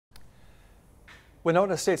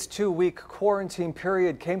Winona State's 2-week quarantine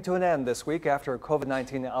period came to an end this week after a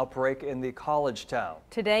COVID-19 outbreak in the college town.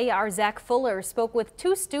 Today, our Zach Fuller spoke with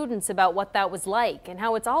 2 students about what that was like and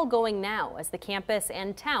how it's all going now as the campus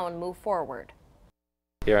and town move forward.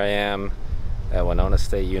 Here I am at Winona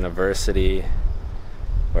State University,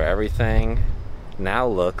 where everything now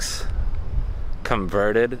looks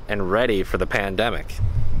converted and ready for the pandemic.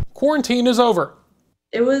 Quarantine is over.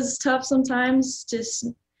 It was tough sometimes, just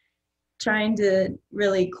trying to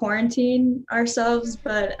really quarantine ourselves,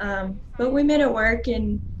 but we made it work,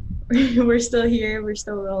 and we're still here, we're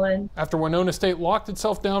still rolling. After Winona State locked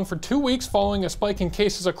itself down for 2 weeks following a spike in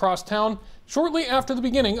cases across town, shortly after the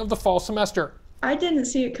beginning of the fall semester. I didn't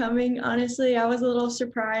see it coming, honestly. I was a little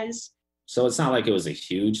surprised. So it's not like it was a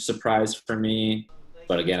huge surprise for me,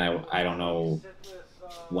 but again, I don't know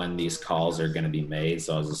when these calls are going to be made,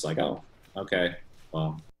 so I was just like, oh, okay,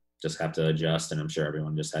 well, just have to adjust, and I'm sure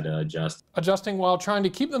everyone just had to adjust. Adjusting while trying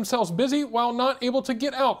to keep themselves busy while not able to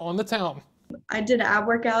get out on the town. I did ab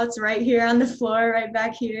workouts right here on the floor, right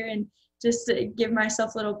back here, and just to give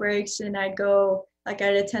myself little breaks, and I'd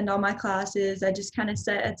attend all my classes. I just kind of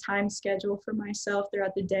set a time schedule for myself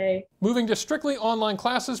throughout the day. Moving to strictly online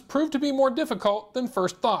classes proved to be more difficult than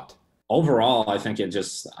first thought. Overall, I think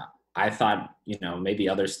I thought, maybe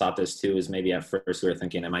others thought this too, is maybe at first we were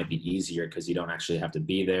thinking it might be easier because you don't actually have to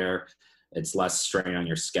be there. It's less strain on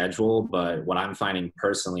your schedule. But what I'm finding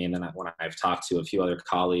personally, and then when I've talked to a few other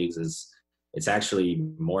colleagues, is it's actually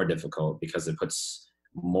more difficult because it puts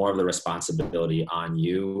more of the responsibility on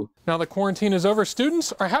you. Now that quarantine is over,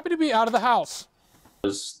 students are happy to be out of the house. It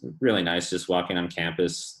was really nice just walking on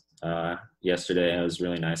campus yesterday. It was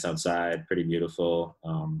really nice outside, pretty beautiful.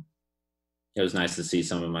 It was nice to see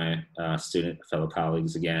some of my fellow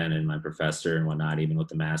colleagues again, and my professor and whatnot, even with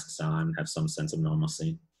the masks on, have some sense of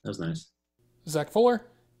normalcy. That was nice. Zach Fuller,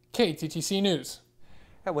 KTTC News.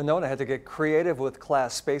 And Winona had to get creative with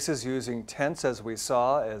class spaces using tents, as we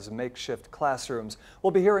saw, as makeshift classrooms.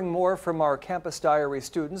 We'll be hearing more from our Campus Diary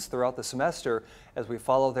students throughout the semester as we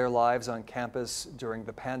follow their lives on campus during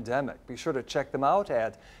the pandemic. Be sure to check them out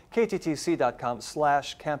at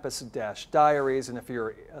kttc.com/campus-diaries. And if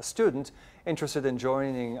you're a student interested in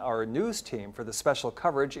joining our news team for the special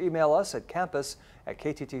coverage, email us at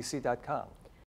campus@kttc.com.